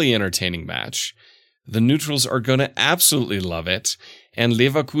highly entertaining match. The neutrals are going to absolutely love it, and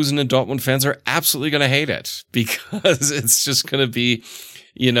Leverkusen and Dortmund fans are absolutely going to hate it, because it's just going to be,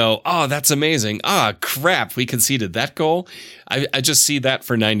 oh, that's amazing. Crap, we conceded that goal. I just see that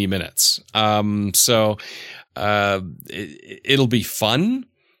for 90 minutes. So it'll be fun,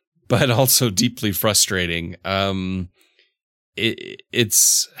 but also deeply frustrating.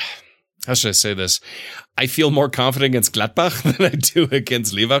 It's, how should I say this? I feel more confident against Gladbach than I do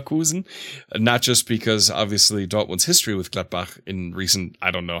against Leverkusen. Not just because, obviously, Dortmund's history with Gladbach in recent,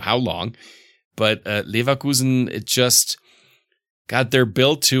 I don't know how long, but Leverkusen, it just, God, they're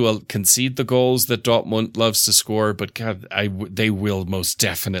built to concede the goals that Dortmund loves to score, but God, they will most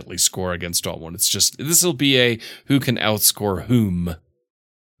definitely score against Dortmund. It's just, this will be a who can outscore whom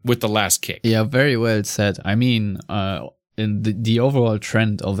with the last kick. Yeah, very well said. I mean, in the overall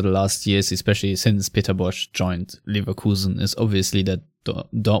trend over the last years, especially since Peter Bosz joined Leverkusen, is obviously that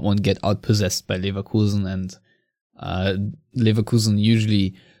Dortmund get outpossessed by Leverkusen, and Leverkusen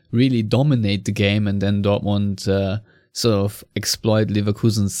usually really dominate the game, and then Dortmund sort of exploit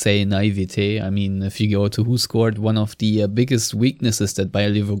Leverkusen's, say, naivete. I mean, if you go to who scored, one of the biggest weaknesses that Bayer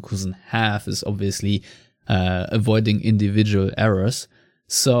Leverkusen have is obviously avoiding individual errors.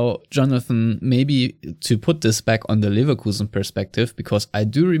 So, Jonathan, maybe to put this back on the Leverkusen perspective, because I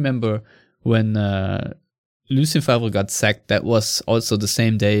do remember when Lucien Favre got sacked, that was also the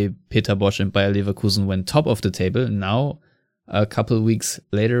same day Peter Bosz and Bayer Leverkusen went top of the table. Now, a couple of weeks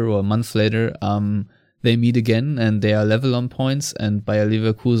later or a month later, they meet again and they are level on points, and Bayer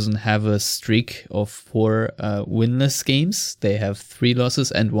Leverkusen have a streak of 4 winless games. They have 3 losses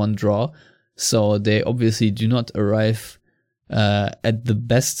and 1 draw. So they obviously do not arrive at the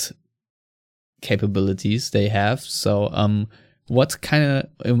best capabilities they have. So what kind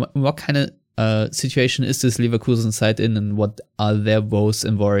of situation is this Leverkusen side in, and what are their woes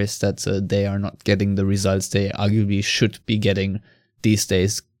and worries that they are not getting the results they arguably should be getting these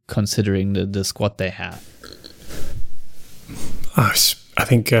days, considering the squad they have? I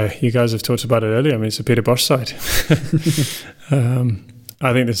think you guys have talked about it earlier. I mean, it's a Peter Bosz side.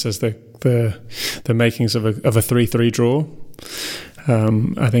 I think this is the makings of a 3-3 draw.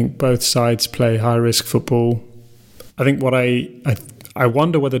 I think both sides play high risk football. I think what I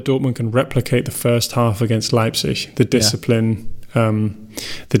wonder whether Dortmund can replicate the first half against Leipzig, the discipline,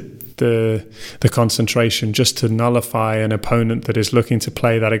 the concentration, just to nullify an opponent that is looking to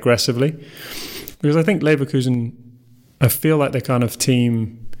play that aggressively. Because I think Leverkusen, I feel like the kind of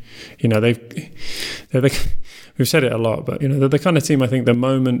team, you know, we've said it a lot, but, you know, they're the kind of team, I think, the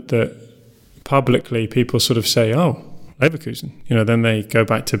moment that publicly people sort of say, oh, Leverkusen, you know, then they go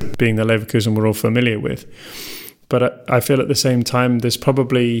back to being the Leverkusen we're all familiar with. But I feel at the same time, it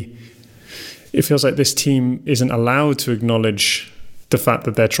feels like this team isn't allowed to acknowledge the fact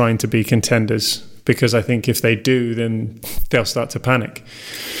that they're trying to be contenders, because I think if they do, then they'll start to panic.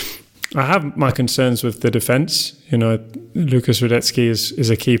 I have my concerns with the defence. You know, Lukas Radetzky is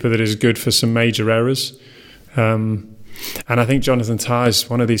a keeper that is good for some major errors. And I think Jonathan Tah is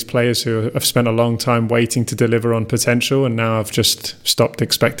one of these players who have spent a long time waiting to deliver on potential, and now I've just stopped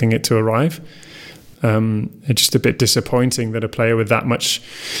expecting it to arrive. It's just a bit disappointing that a player with that much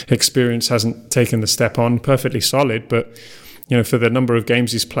experience hasn't taken the step on. Perfectly solid, but, you know, for the number of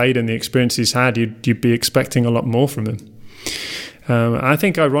games he's played and the experience he's had, you'd be expecting a lot more from him. I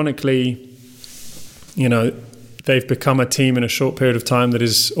think, ironically, you know, they've become a team in a short period of time that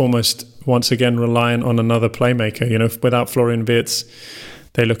is almost once again reliant on another playmaker. You know, without Florian Wirtz,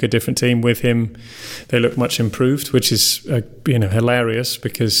 they look a different team. With him, they look much improved, which is hilarious,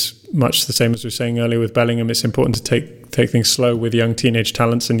 because much the same as we were saying earlier with Bellingham, it's important to take things slow with young teenage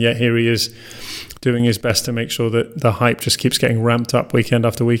talents, and yet here he is doing his best to make sure that the hype just keeps getting ramped up weekend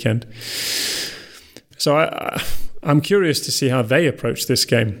after weekend. So I'm curious to see how they approach this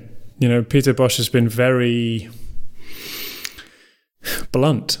game. You know, Peter Bosz has been very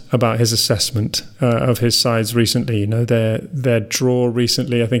blunt about his assessment of his sides recently. You know, their draw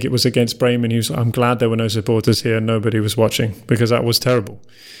recently, I think it was against Bremen. I'm glad there were no supporters here and nobody was watching, because that was terrible.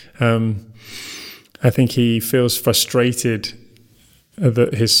 I think he feels frustrated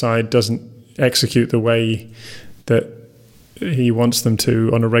that his side doesn't execute the way that he wants them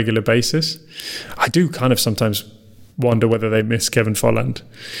to on a regular basis. I do kind of sometimes wonder whether they miss Kevin Volland,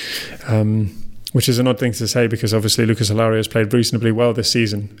 which is an odd thing to say, because obviously Lucas Alario has played reasonably well this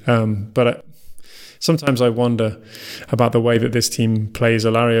season. But sometimes I wonder about the way that this team plays.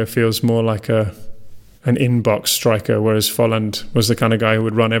 Alario feels more like an in-box striker, whereas Volland was the kind of guy who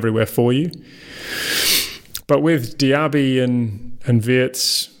would run everywhere for you. But with Diaby and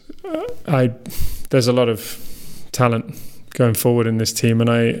Wirtz, there's a lot of talent going forward in this team, and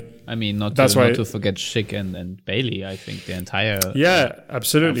I mean, not to forget Schick and Bailey. I think the entire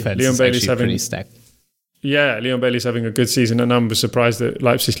absolutely. Leon Bailey's having pretty stacked. Yeah, Leon Bailey's having a good season, and I'm surprised that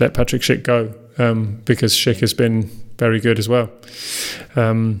Leipzig let Patrick Schick go, because Schick has been very good as well.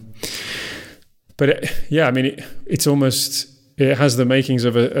 It's almost, it has the makings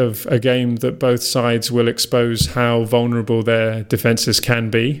of a game that both sides will expose how vulnerable their defences can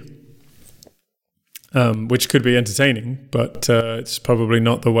be. Which could be entertaining, but it's probably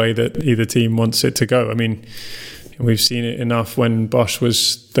not the way that either team wants it to go. I mean, we've seen it enough when Bosz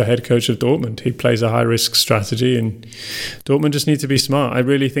was the head coach of Dortmund. He plays a high-risk strategy, and Dortmund just need to be smart. I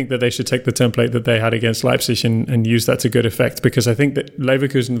really think that they should take the template that they had against Leipzig and use that to good effect, because I think that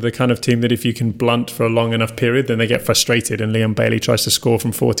Leverkusen are the kind of team that if you can blunt for a long enough period, then they get frustrated, and Leon Bailey tries to score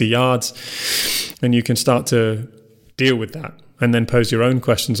from 40 yards, and you can start to deal with that and then pose your own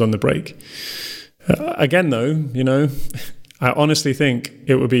questions on the break. Again, though, I honestly think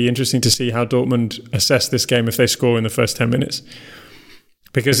it would be interesting to see how Dortmund assess this game if they score in the first 10 minutes.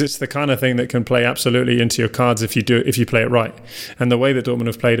 Because it's the kind of thing that can play absolutely into your cards if you play it right. And the way that Dortmund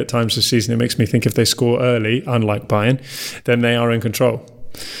have played at times this season, it makes me think if they score early, unlike Bayern, then they are in control.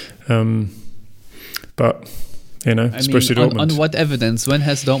 But, it's Borussia Dortmund. On what evidence? When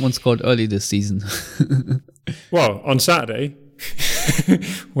has Dortmund scored early this season? Well, on Saturday,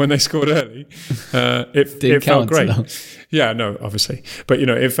 when they scored early, it felt great. No. Yeah, no, obviously. But,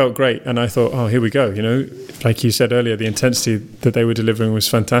 it felt great. And I thought, oh, here we go. Like you said earlier, the intensity that they were delivering was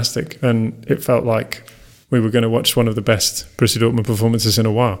fantastic. And it felt like we were going to watch one of the best Borussia Dortmund performances in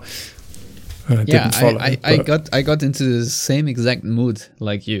a while. I got into the same exact mood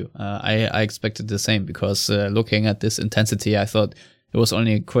like you. I expected the same because looking at this intensity, I thought it was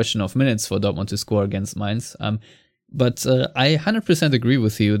only a question of minutes for Dortmund to score against Mainz. But I 100% agree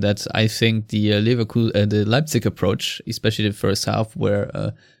with you that I think the Leipzig approach, especially the first half,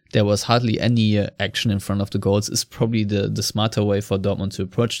 where there was hardly any action in front of the goals, is probably the smarter way for Dortmund to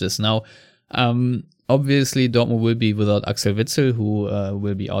approach this. Now, obviously, Dortmund will be without Axel Witsel, who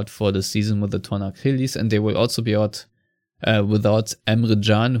will be out for the season with the torn Achilles, and they will also be out without Emre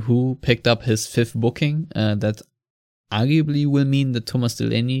Can, who picked up his 5th booking. That arguably will mean that Thomas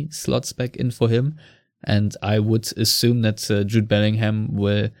Delaney slots back in for him. And I would assume that Jude Bellingham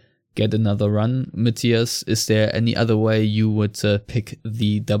will get another run. Matthias, is there any other way you would pick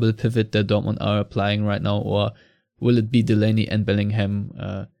the double pivot that Dortmund are applying right now? Or will it be Delaney and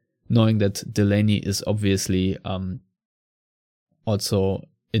Bellingham, knowing that Delaney is obviously also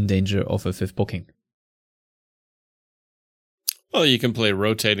in danger of a 5th booking? Well, you can play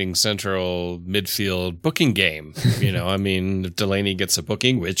rotating central midfield booking game. If Delaney gets a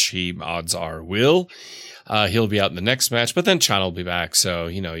booking, which he odds are will, he'll be out in the next match, but then Can will be back. So,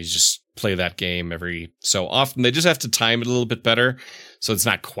 you just play that game every so often. They just have to time it a little bit better so it's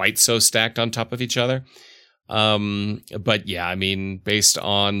not quite so stacked on top of each other. But yeah, based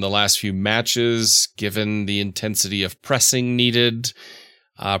on the last few matches, given the intensity of pressing needed,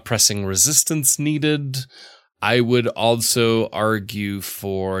 pressing resistance needed, I would also argue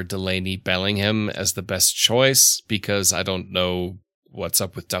for Delaney Bellingham as the best choice because I don't know what's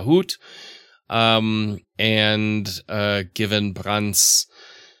up with Dahoud. Given Brandt's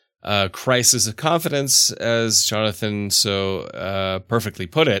crisis of confidence, as Jonathan so perfectly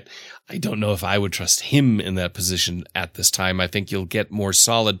put it, I don't know if I would trust him in that position at this time. I think you'll get more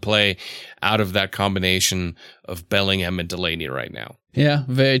solid play out of that combination of Bellingham and Delaney right now. Yeah,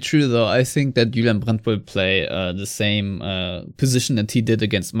 very true, though. I think that Julian Brandt will play the same position that he did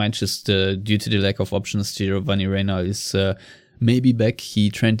against Manchester due to the lack of options. Giovanni Reina is maybe back. He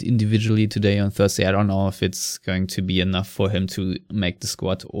trained individually today on Thursday. I don't know if it's going to be enough for him to make the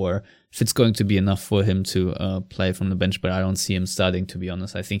squad or if it's going to be enough for him to play from the bench, but I don't see him starting, to be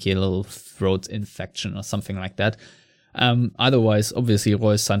honest. I think he had a little throat infection or something like that. Otherwise, obviously,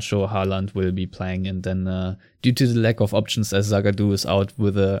 Reus, Sancho, Haaland will be playing, and then due to the lack of options, as Zagadou is out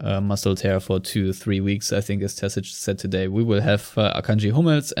with a muscle tear for 2-3 weeks, I think, as Tesic said today, we will have Akanji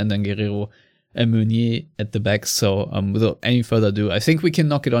Hummels and then Guerreiro and Meunier at the back. So without any further ado, I think we can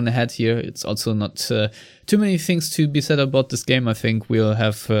knock it on the head here. It's also not too many things to be said about this game. I think we'll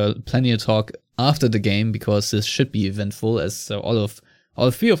have plenty of talk after the game because this should be eventful, as all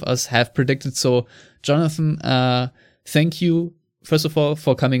three of us have predicted. So, Jonathan, thank you, first of all,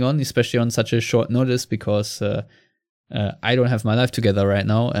 for coming on, especially on such a short notice, because I don't have my life together right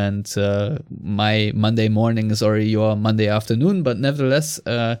now, and my Monday morning is already your Monday afternoon. But nevertheless,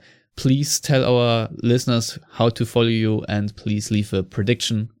 please tell our listeners how to follow you, and please leave a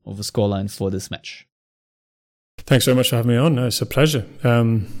prediction of a scoreline for this match. Thanks very much for having me on. No, it's a pleasure.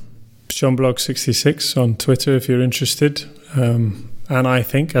 SeanBlog66 on Twitter if you're interested. And I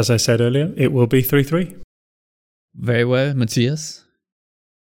think, as I said earlier, it will be 3-3. Very well, Matthias.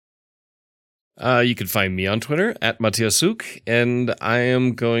 You can find me on Twitter at Matthias Suk, and I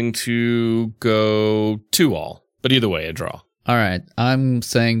am going to go 2-2, but either way, a draw. All right, I'm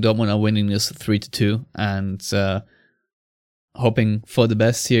saying Dortmund are winning this 3-2, and hoping for the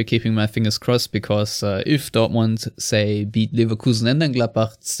best here, keeping my fingers crossed, because if Dortmund, say, beat Leverkusen and then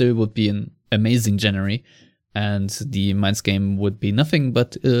Gladbach, it still would be an amazing January, and the Mainz game would be nothing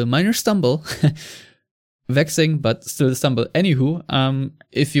but a minor stumble. Vexing, but still a stumble. Anywho,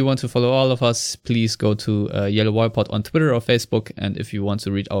 if you want to follow all of us, please go to Yellow Wall Pod on Twitter or Facebook. And if you want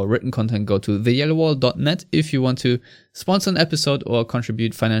to read our written content, go to theyellowwall.net. If you want to sponsor an episode or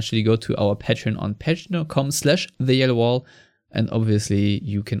contribute financially, go to our Patreon on patreon.com/theyellowwall. And obviously,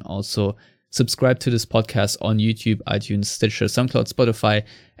 you can also subscribe to this podcast on YouTube, iTunes, Stitcher, SoundCloud, Spotify,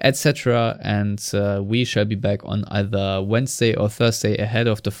 etc. And we shall be back on either Wednesday or Thursday ahead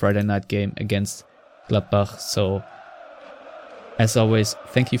of the Friday night game against Gladbach. So, as always,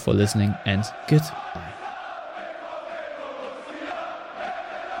 thank you for listening and goodbye.